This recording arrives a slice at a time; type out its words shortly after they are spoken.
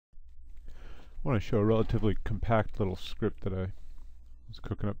want to show a relatively compact little script that I was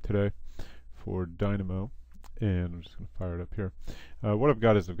cooking up today for Dynamo, and I'm just going to fire it up here. What I've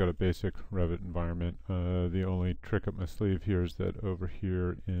got is I've got a basic Revit environment. The only trick up my sleeve here is that over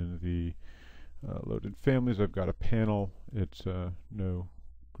here in the loaded families I've got a panel. It's no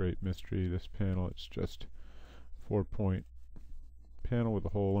great mystery, this panel. It's just 4-point panel with a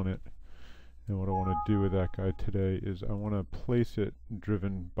hole in it. And what I want to do with that guy today is I want to place it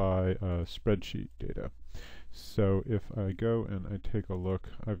driven by spreadsheet data. So if I go and I take a look,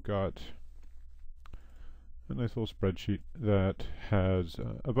 I've got a nice little spreadsheet that has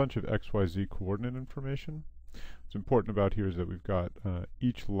a bunch of XYZ coordinate information. What's important about here is that we've got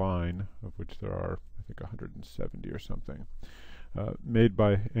each line, of which there are I think 170 or something, made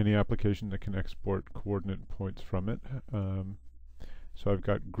by any application that can export coordinate points from it. So I've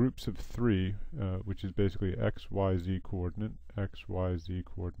got groups of 3, which is basically x, y, z coordinate, x, y, z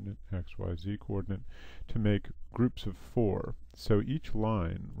coordinate, x, y, z coordinate, to make groups of 4. So each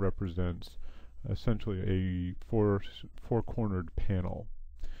line represents essentially a four-cornered panel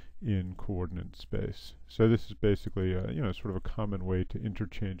in coordinate space. So this is basically sort of a common way to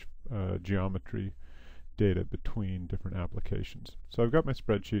interchange geometry data between different applications. So I've got my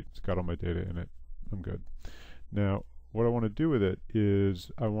spreadsheet, it's got all my data in it, I'm good. Now what I want to do with it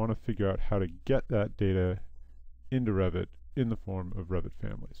is I want to figure out how to get that data into Revit in the form of Revit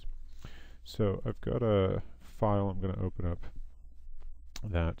families. So I've got a file I'm going to open up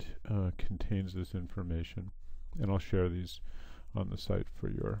that contains this information, and I'll share these on the site for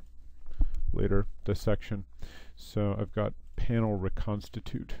your later dissection. So I've got panel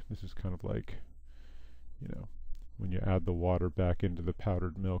reconstitute. This is kind of like, when you add the water back into the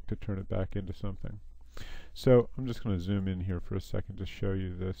powdered milk to turn it back into something. So I'm just going to zoom in here for a second to show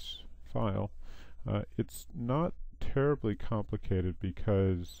you this file. It's not terribly complicated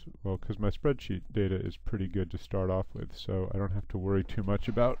because my spreadsheet data is pretty good to start off with, so I don't have to worry too much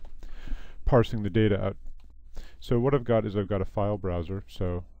about parsing the data out. So what I've got is I've got a file browser,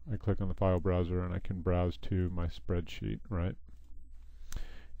 so I click on the file browser and I can browse to my spreadsheet, right?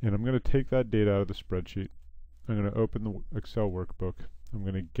 And I'm going to take that data out of the spreadsheet. I'm going to open the Excel workbook. I'm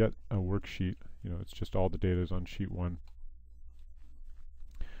going to get a worksheet. It's just all the data is on sheet 1.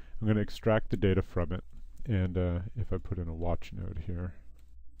 I'm going to extract the data from it, and if I put in a watch node here,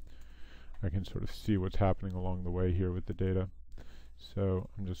 I can sort of see what's happening along the way here with the data. So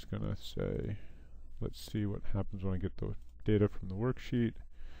I'm just going to say, let's see what happens when I get the data from the worksheet.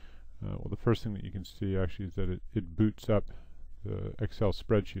 Well, the first thing that you can see actually is that it boots up the Excel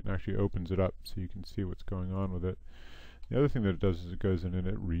spreadsheet and actually opens it up so you can see what's going on with it. The other thing that it does is it goes in and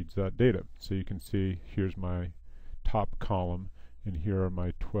it reads that data. So you can see here's my top column, and here are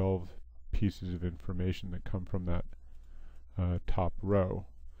my 12 pieces of information that come from that top row.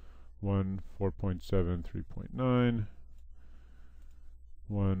 1, 4.7, 3.9,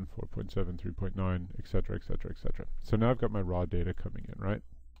 1, 4.7, 3.9, etc., etc., etc. So now I've got my raw data coming in, right?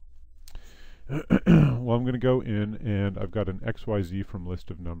 Well, I'm going to go in and I've got an XYZ from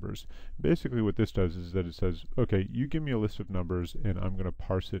list of numbers. Basically what this does is that it says, okay, you give me a list of numbers and I'm going to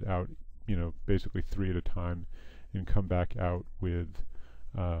parse it out, basically 3 at a time, and come back out with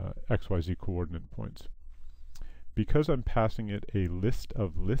XYZ coordinate points. Because I'm passing it a list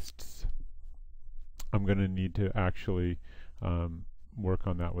of lists, I'm going to need to actually work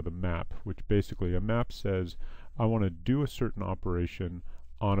on that with a map, which basically a map says I want to do a certain operation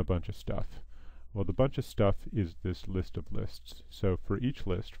on a bunch of stuff. Well, the bunch of stuff is this list of lists. So for each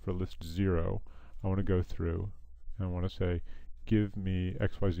list, for list 0, I want to go through and I want to say, give me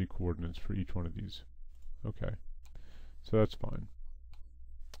XYZ coordinates for each one of these. Okay, so that's fine.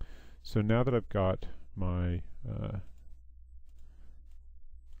 So now that I've got my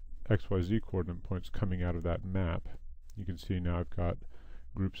XYZ coordinate points coming out of that map, you can see now I've got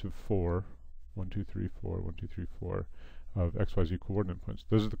groups of 4, 1, 2, 3, 4, 1, 2, 3, 4, of XYZ coordinate points.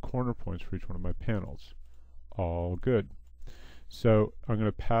 Those are the corner points for each one of my panels. All good. So I'm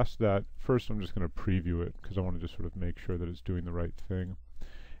going to pass that. First I'm just going to preview it because I want to just sort of make sure that it's doing the right thing.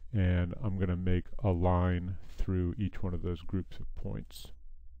 And I'm going to make a line through each one of those groups of points.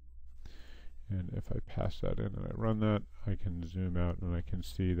 And if I pass that in and I run that, I can zoom out and I can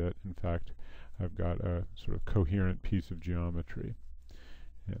see that in fact I've got a sort of coherent piece of geometry.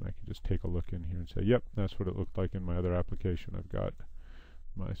 And I can just take a look in here and say, yep, that's what it looked like in my other application. I've got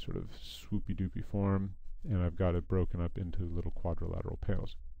my sort of swoopy-doopy form, and I've got it broken up into little quadrilateral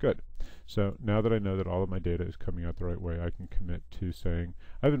panels. Good. So now that I know that all of my data is coming out the right way, I can commit to saying,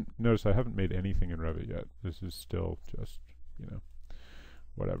 I haven't made anything in Revit yet. This is still just,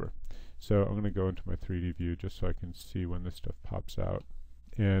 whatever. So I'm going to go into my 3D view just so I can see when this stuff pops out.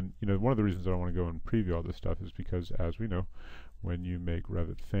 And one of the reasons I want to go and preview all this stuff is because, as we know, when you make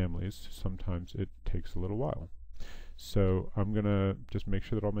Revit families, sometimes it takes a little while. So I'm going to just make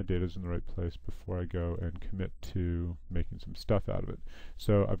sure that all my data is in the right place before I go and commit to making some stuff out of it.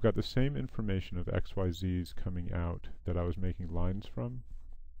 So I've got the same information of XYZs coming out that I was making lines from.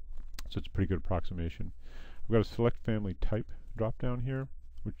 So it's a pretty good approximation. I've got a select family type drop down here,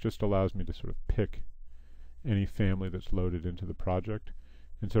 which just allows me to sort of pick any family that's loaded into the project.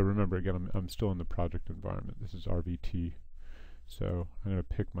 And so remember, again, I'm still in the project environment. This is RVT. So I'm going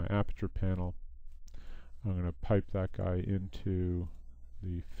to pick my aperture panel. I'm going to pipe that guy into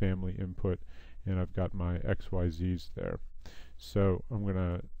the family input, and I've got my XYZs there. So I'm going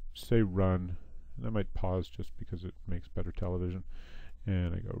to say run, and I might pause just because it makes better television.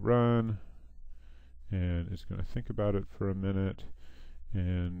 And I go run, and it's going to think about it for a minute,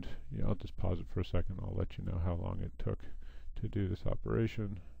 and I'll just pause it for a second. I'll let you know how long it took to do this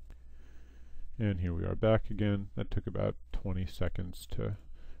operation. And here we are back again. That took about 20 seconds to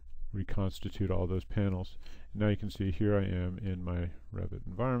reconstitute all those panels. And now you can see here I am in my Revit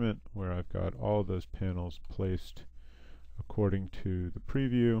environment where I've got all of those panels placed according to the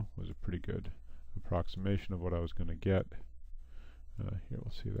preview. It was a pretty good approximation of what I was going to get. Here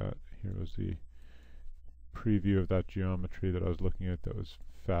we'll see that. Here was the preview of that geometry that I was looking at that was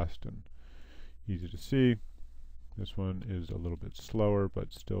fast and easy to see. This one is a little bit slower,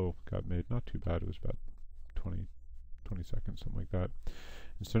 but still got made not too bad. It was about 20 seconds, something like that.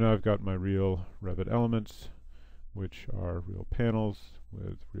 And so now I've got my real Revit elements, which are real panels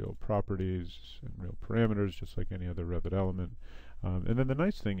with real properties and real parameters, just like any other Revit element. And then the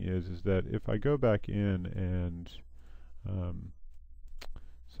nice thing is that if I go back in and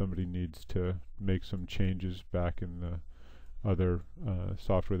somebody needs to make some changes back in the other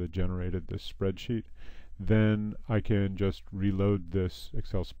software that generated this spreadsheet, then I can just reload this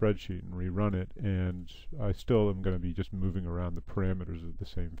Excel spreadsheet and rerun it, and I still am going to be just moving around the parameters of the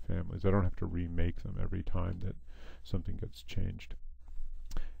same families. I don't have to remake them every time that something gets changed.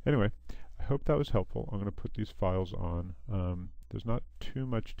 Anyway, I hope that was helpful. I'm going to put these files on. There's not too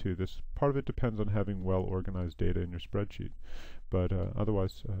much to this. Part of it depends on having well-organized data in your spreadsheet. But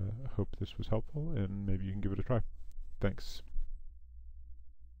otherwise, I hope this was helpful, and maybe you can give it a try. Thanks.